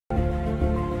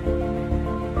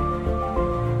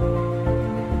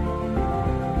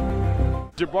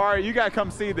Jabari, you gotta come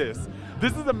see this.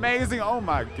 This is amazing. Oh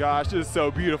my gosh, this is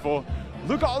so beautiful.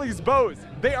 Look at all these boats.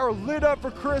 They are lit up for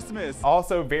Christmas.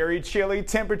 Also very chilly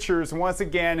temperatures. Once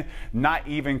again, not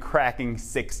even cracking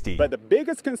 60. But the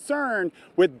biggest concern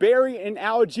with Barry and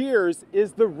Algiers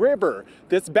is the river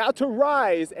that's about to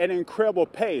rise at an incredible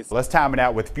pace. Let's time it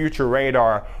out with future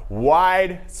radar.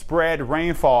 Widespread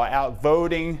rainfall,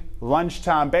 outvoting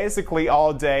lunchtime, basically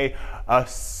all day, a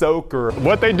soaker.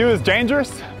 What they do is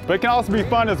dangerous, but it can also be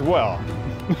fun as well.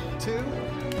 2.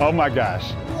 Oh my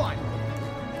gosh. 1.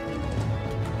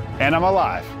 And I'm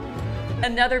alive.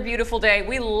 Another beautiful day.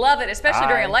 We love it, especially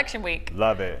during election week.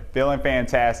 Love it. Feeling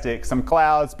fantastic. Some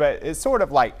clouds, but it's sort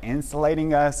of like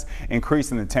insulating us,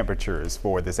 increasing the temperatures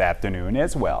for this afternoon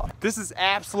as well. This is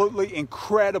absolutely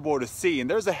incredible to see. And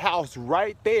there's a house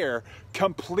right there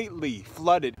completely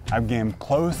flooded. I'm getting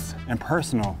close and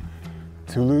personal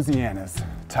to Louisiana's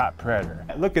top predator.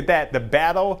 Look at that, the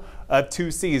battle of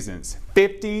two seasons.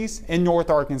 50s in North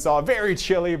Arkansas, very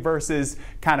chilly versus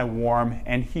kind of warm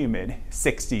and humid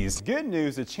 60s. Good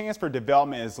news, the chance for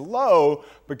development is low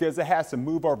because it has to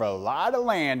move over a lot of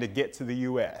land to get to the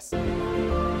US.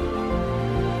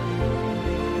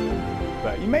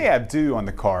 But you may have dew on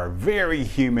the car. Very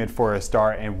humid for a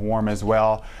start and warm as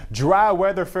well. Dry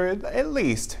weather for at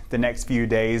least the next few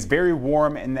days. Very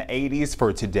warm in the 80s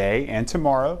for today and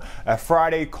tomorrow. A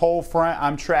Friday cold front,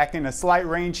 I'm tracking a slight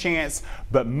rain chance,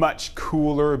 but much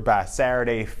cooler by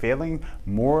Saturday, feeling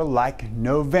more like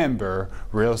November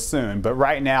real soon. But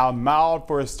right now, mild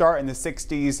for a start in the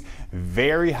 60s.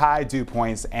 Very high dew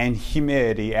points and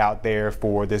humidity out there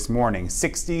for this morning.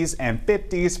 60s and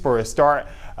 50s for a start.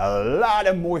 A lot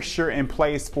of moisture in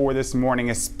place for this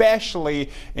morning, especially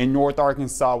in North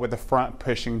Arkansas with the front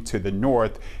pushing to the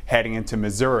north, heading into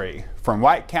Missouri. From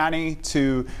White County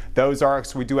to the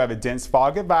Ozarks, we do have a dense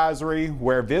fog advisory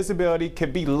where visibility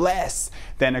could be less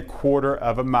than a quarter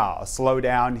of a mile. Slow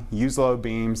down, use low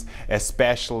beams,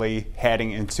 especially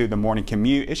heading into the morning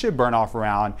commute. It should burn off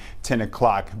around 10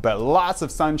 o'clock, but lots of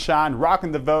sunshine,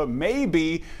 rocking the vote,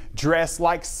 maybe dressed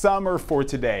like summer for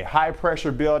today. High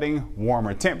pressure building,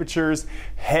 warmer temperatures,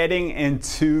 heading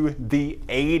into the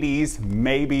 80s,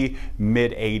 maybe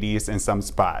mid 80s in some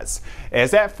spots.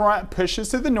 As that front pushes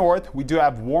to the north, we do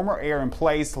have warmer air in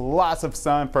place, lots of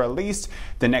sun for at least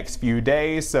the next few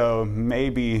days, so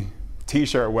maybe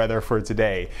t-shirt weather for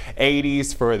today.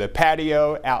 80s for the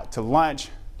patio, out to lunch.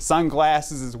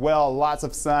 Sunglasses as well, lots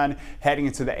of sun, heading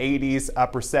into the 80s,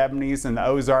 upper 70s in the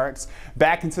Ozarks.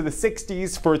 Back into the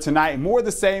 60s for tonight, more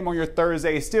the same on your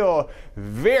Thursday, still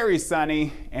very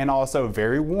sunny and also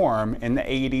very warm in the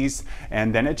 80s,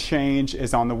 and then a change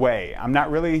is on the way. I'm not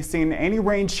really seeing any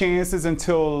rain chances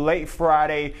until late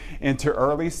Friday into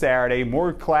early Saturday.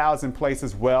 More clouds in place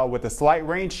as well with a slight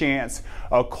rain chance.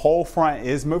 A cold front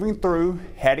is moving through,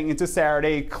 heading into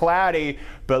Saturday, cloudy,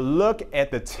 but look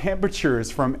at the temperatures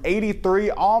from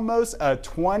 83, almost a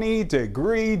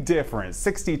 20-degree difference.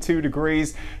 62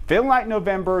 degrees, feeling like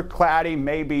November, cloudy,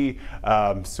 maybe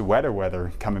sweater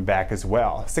weather coming back as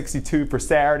well. 62 for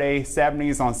Saturday,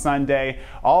 70s on Sunday.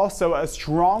 Also a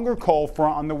stronger cold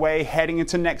front on the way heading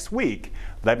into next week.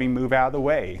 Let me move out of the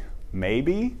way.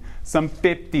 Maybe some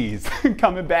 50s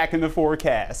coming back in the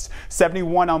forecast.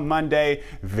 71 on Monday,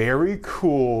 very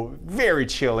cool, very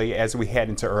chilly as we head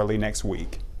into early next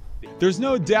week. There's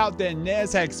no doubt that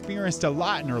Nez had experienced a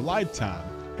lot in her lifetime,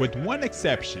 with one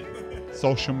exception,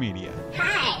 social media.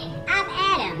 Hi, I'm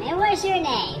Adam, and what's your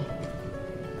name?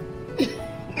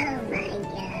 Oh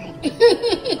my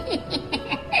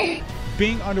god.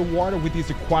 Being underwater with these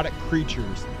aquatic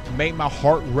creatures made my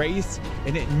heart race,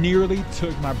 and it nearly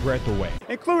took my breath away.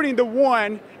 Including the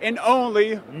one and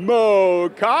only Mo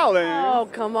Collins. Oh,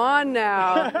 come on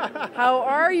now. How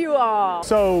are you all?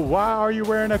 So why are you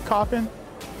wearing a coffin?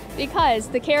 Because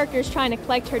the character's trying to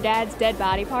collect her dad's dead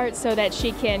body parts so that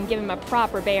she can give him a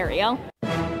proper burial.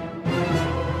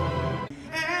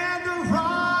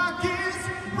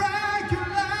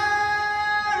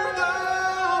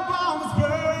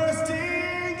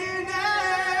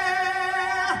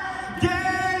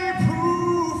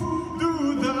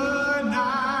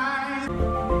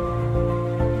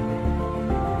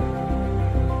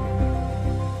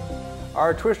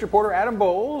 Our Twist reporter Adam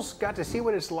Bowles got to see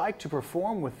what it's like to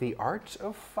perform with the arts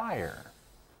of fire.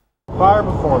 Fire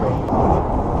performing.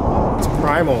 It's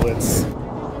primal. It's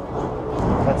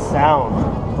that sound,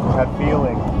 that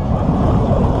feeling.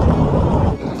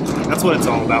 That's what it's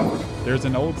all about. There's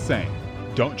an old saying,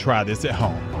 don't try this at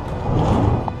home.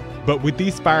 But with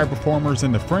these fire performers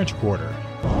in the French Quarter,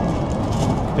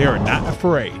 they are not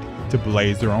afraid to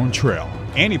blaze their own trail.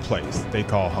 any place they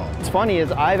call home. What's funny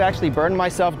is I've actually burned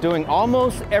myself doing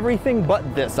almost everything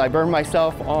but this. I burned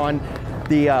myself on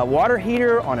the water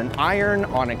heater, on an iron,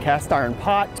 on a cast iron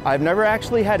pot. I've never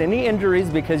actually had any injuries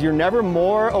because you're never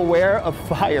more aware of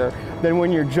fire than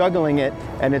when you're juggling it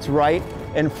and it's right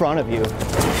in front of you.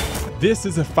 This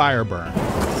is a fire burn,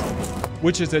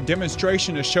 which is a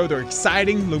demonstration to show their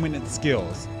exciting luminance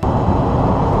skills.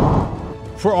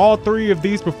 For all three of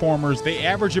these performers, they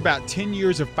average about 10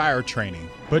 years of fire training,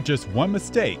 but just one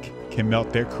mistake can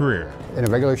melt their career. In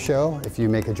a regular show, if you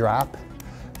make a drop,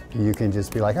 you can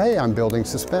just be like, hey, I'm building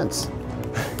suspense.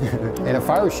 In a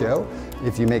fire show,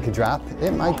 if you make a drop,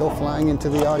 it might go flying into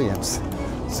the audience.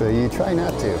 So you try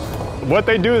not to. What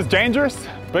they do is dangerous,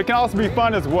 but it can also be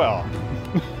fun as well.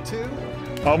 2,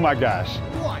 Oh my gosh.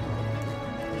 1.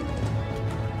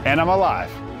 And I'm alive.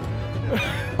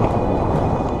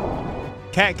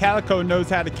 Cat Calico knows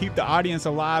how to keep the audience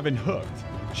alive and hooked.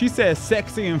 She says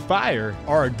sexy and fire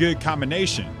are a good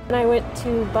combination. And I went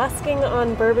to busking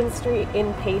on Bourbon Street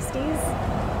in pasties.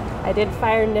 I did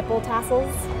fire nipple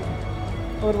tassels.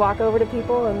 I would walk over to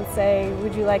people and say,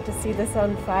 would you like to see this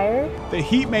on fire? The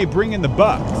heat may bring in the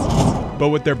bucks, but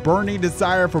with their burning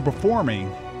desire for performing,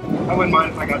 I wouldn't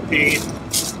mind if I got paid,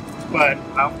 but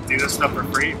I'll do this stuff for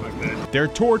free if I could. their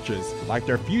torches, like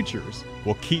their futures,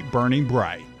 will keep burning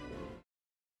bright.